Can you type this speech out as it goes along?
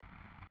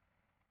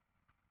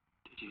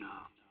You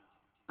know,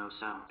 no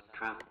sound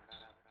travels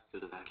through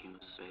the vacuum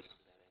of space.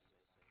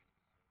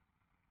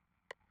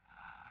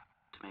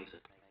 It makes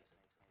it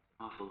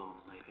awful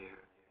lonely here.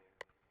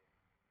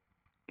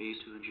 I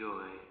used to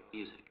enjoy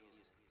music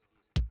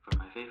for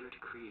my favorite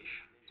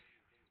creation.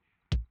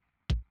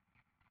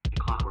 A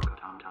clockwork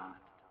automaton,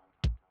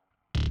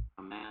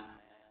 a man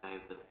I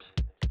built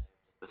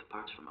with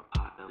parts from a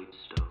pot-bellied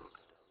stove,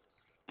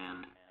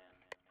 and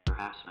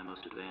perhaps my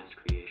most advanced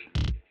creation,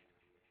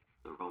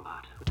 the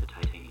robot with the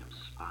titanium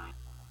spine.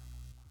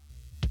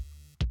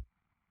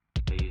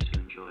 I used to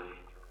enjoy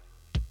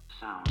the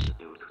sounds that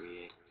they would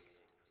create,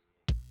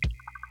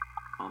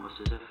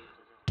 almost as if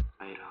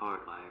I had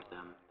hardwired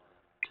them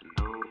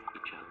to know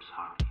each other's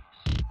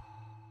harmonies.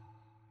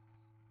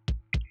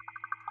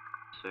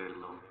 It's very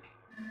lonely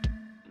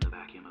in the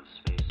vacuum of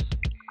space,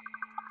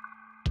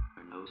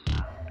 where no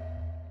sound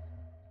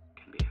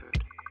can be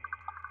heard.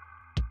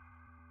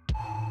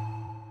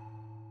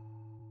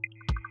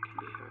 Can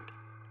be heard.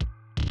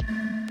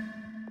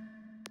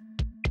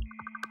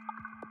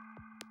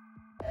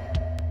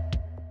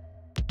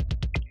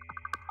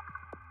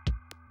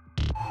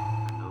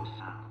 Where no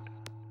sound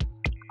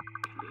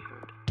can be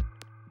heard.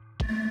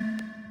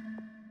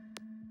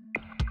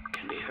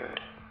 Can be heard.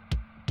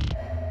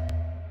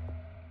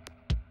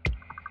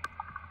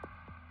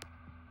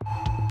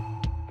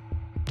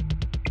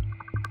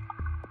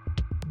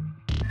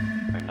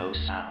 Where no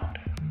sound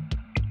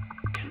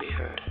can be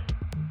heard.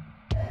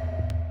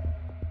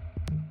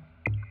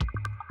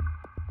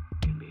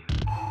 Can be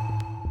heard.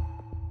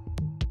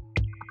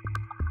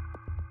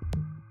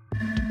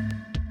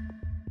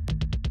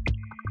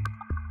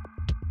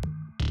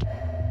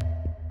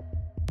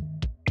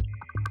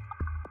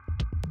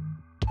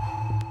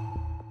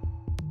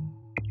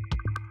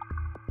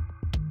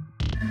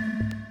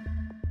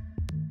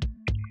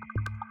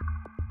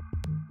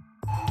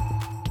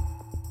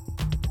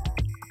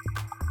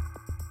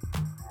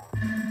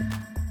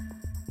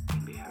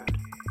 Can be heard.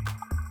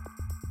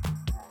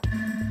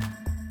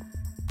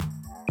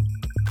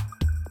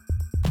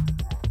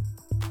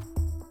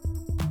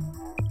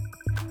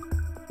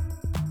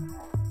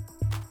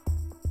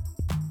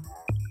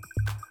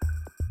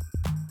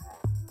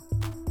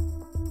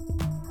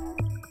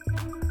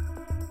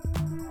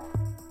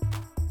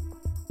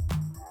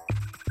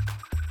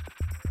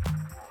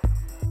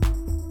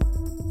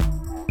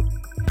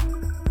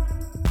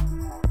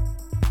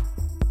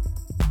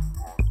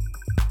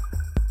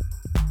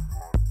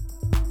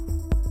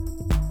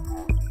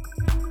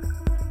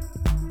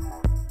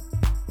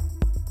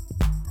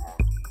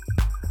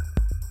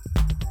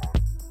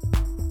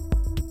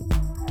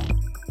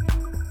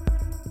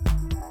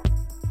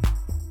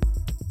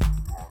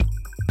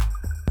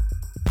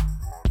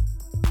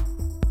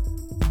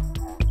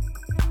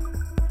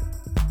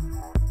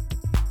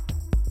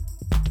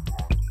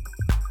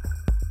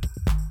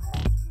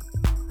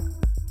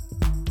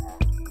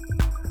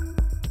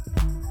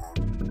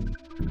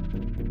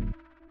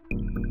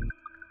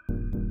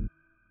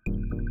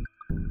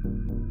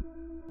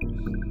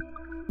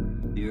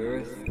 The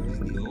Earth is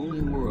the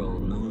only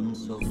world known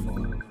so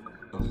far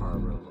to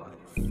harbor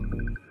life.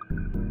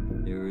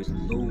 There is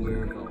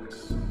nowhere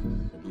else,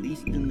 at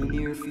least in the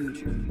near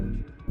future,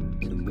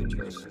 to which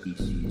our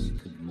species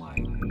could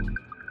migrate.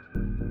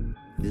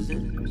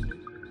 Visit?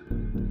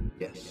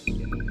 Yes.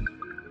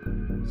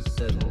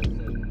 Settle?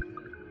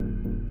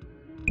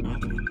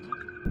 Not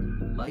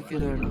yet. Like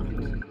it or not,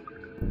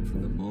 for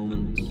the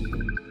moment,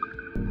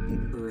 the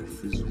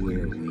Earth is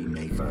where we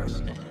make our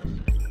stand.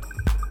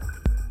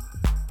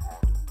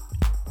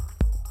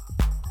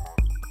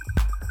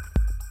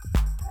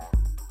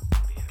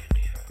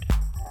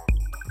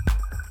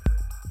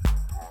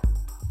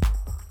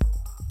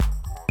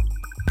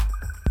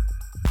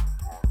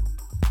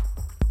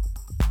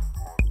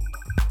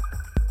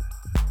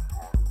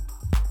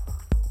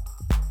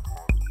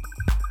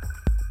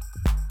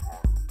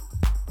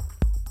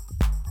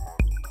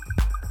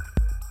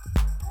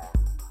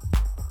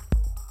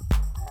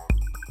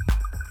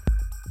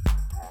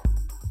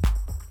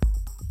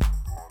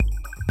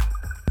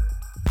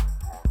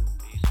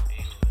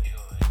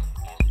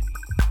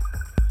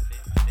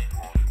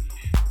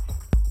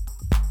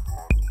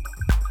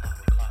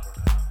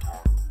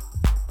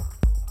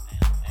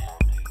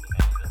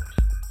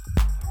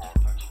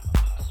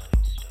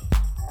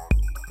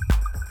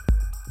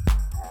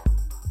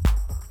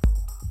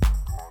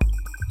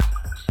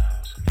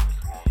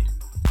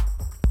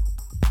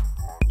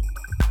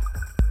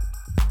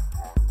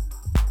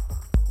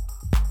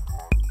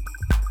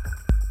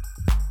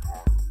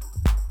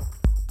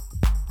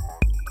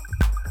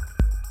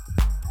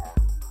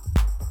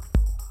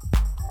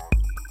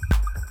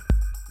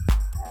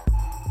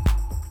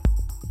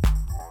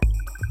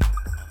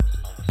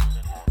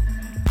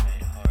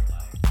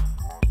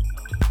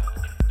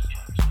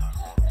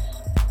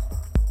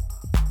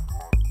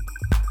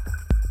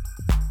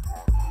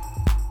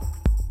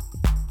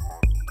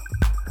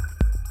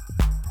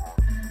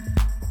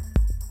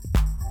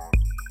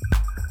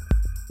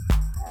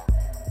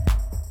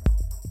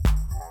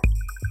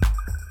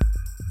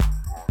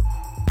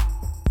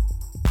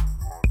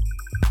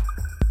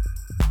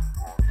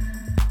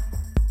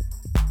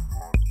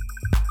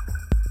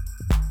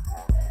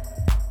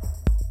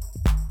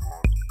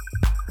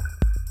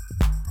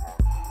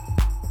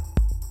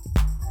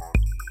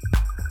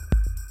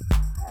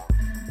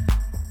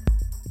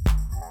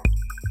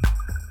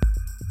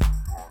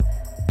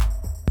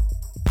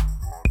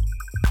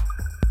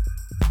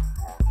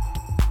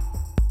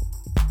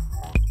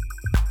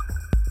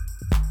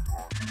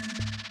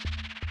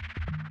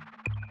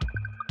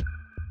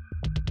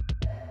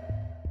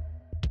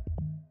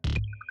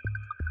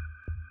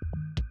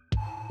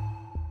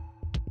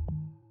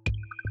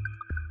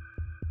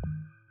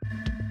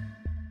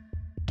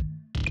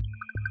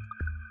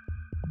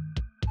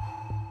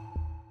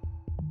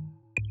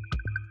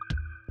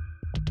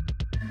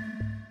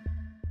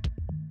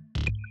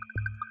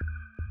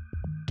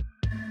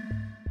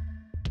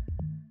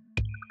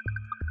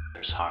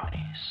 There's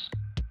harmonies.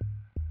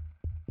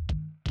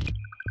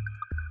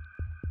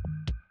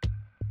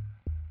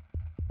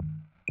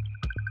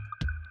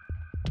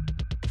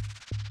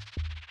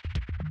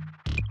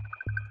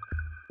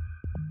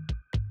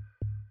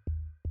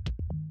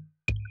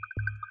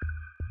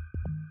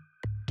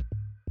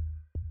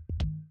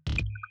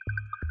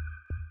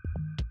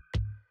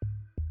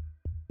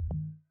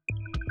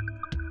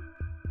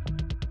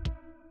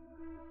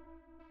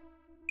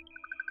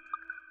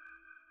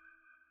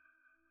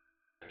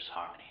 There's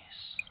harmonies.